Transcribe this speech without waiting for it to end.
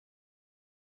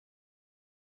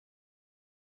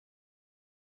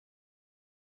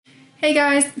Hey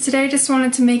guys, today I just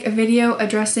wanted to make a video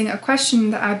addressing a question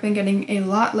that I've been getting a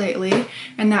lot lately,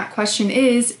 and that question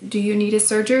is, do you need a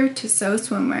serger to sew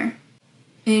swimwear?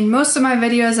 In most of my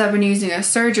videos I've been using a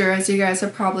serger, as you guys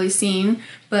have probably seen,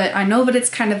 but I know that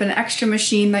it's kind of an extra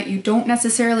machine that you don't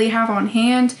necessarily have on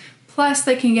hand, plus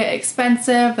they can get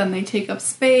expensive and they take up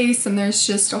space and there's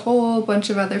just a whole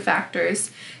bunch of other factors.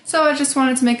 So I just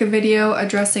wanted to make a video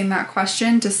addressing that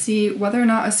question to see whether or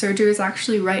not a serger is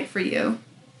actually right for you.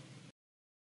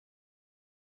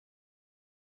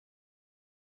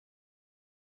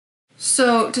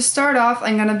 So to start off,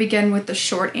 I'm going to begin with the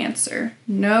short answer.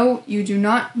 No, you do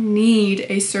not need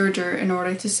a serger in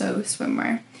order to sew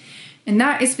swimwear. And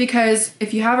that is because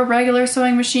if you have a regular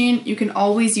sewing machine, you can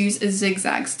always use a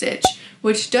zigzag stitch,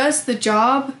 which does the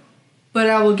job, but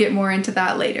I will get more into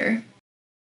that later.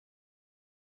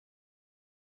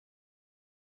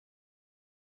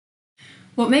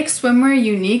 What makes swimwear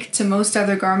unique to most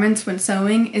other garments when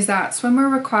sewing is that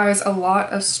swimwear requires a lot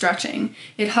of stretching.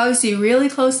 It hugs you really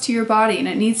close to your body and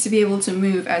it needs to be able to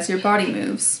move as your body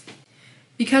moves.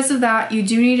 Because of that, you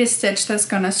do need a stitch that's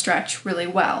going to stretch really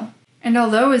well. And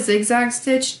although a zigzag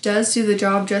stitch does do the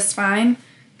job just fine,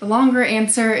 the longer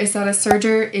answer is that a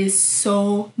serger is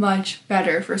so much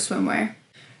better for swimwear.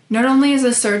 Not only is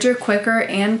a serger quicker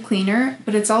and cleaner,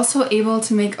 but it's also able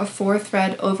to make a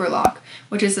 4-thread overlock,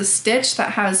 which is a stitch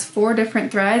that has 4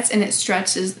 different threads and it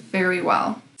stretches very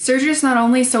well. Sergers not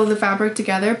only sew the fabric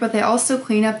together, but they also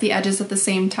clean up the edges at the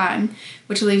same time,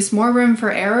 which leaves more room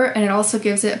for error and it also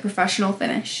gives it a professional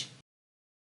finish.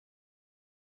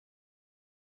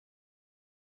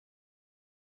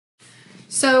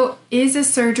 So, is a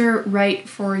serger right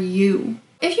for you?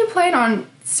 If you plan on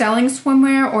selling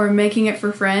swimwear or making it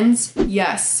for friends,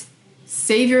 yes.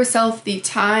 Save yourself the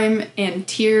time and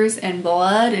tears and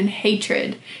blood and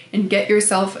hatred and get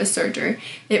yourself a serger.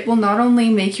 It will not only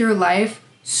make your life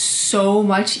so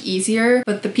much easier,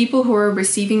 but the people who are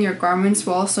receiving your garments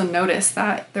will also notice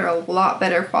that they're a lot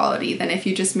better quality than if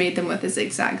you just made them with a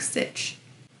zigzag stitch.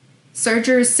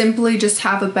 Sergers simply just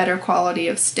have a better quality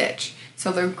of stitch.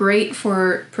 So they're great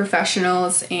for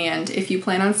professionals and if you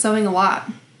plan on sewing a lot.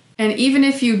 And even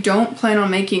if you don't plan on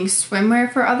making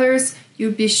swimwear for others,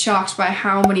 you'd be shocked by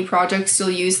how many projects you'll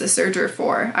use the serger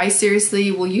for. I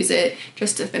seriously will use it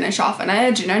just to finish off an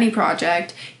edge in any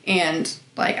project, and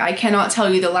I cannot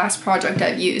tell you the last project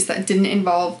I've used that didn't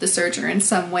involve the serger in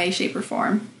some way, shape, or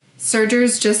form.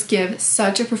 Sergers just give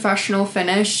such a professional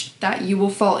finish that you will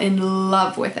fall in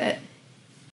love with it.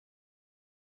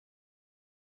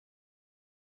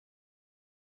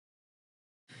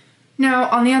 Now,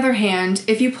 on the other hand,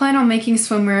 if you plan on making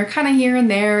swimwear kind of here and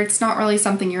there, it's not really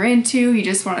something you're into, you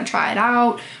just want to try it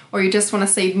out, or you just want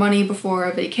to save money before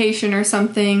a vacation or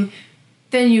something,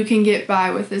 then you can get by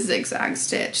with a zigzag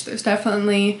stitch. There's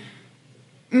definitely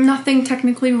nothing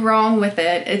technically wrong with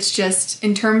it. It's just,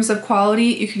 in terms of quality,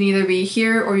 you can either be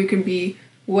here or you can be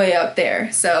way up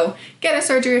there. So get a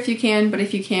serger if you can, but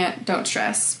if you can't, don't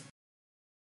stress.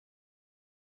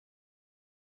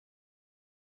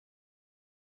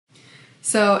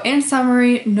 So in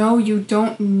summary, no, you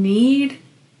don't need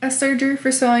a serger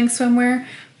for sewing swimwear,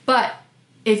 but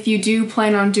if you do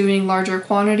plan on doing larger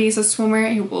quantities of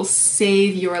swimwear, it will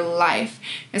save your life.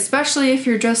 Especially if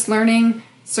you're just learning,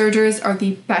 sergers are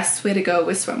the best way to go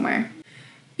with swimwear.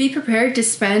 Be prepared to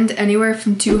spend anywhere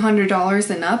from $200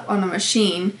 and up on a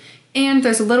machine, and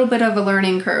there's a little bit of a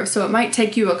learning curve, so it might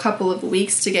take you a couple of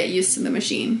weeks to get used to the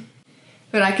machine.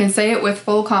 But I can say it with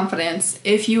full confidence,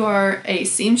 if you are a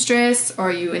seamstress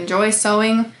or you enjoy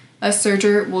sewing, a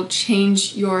serger will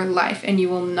change your life and you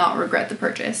will not regret the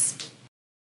purchase.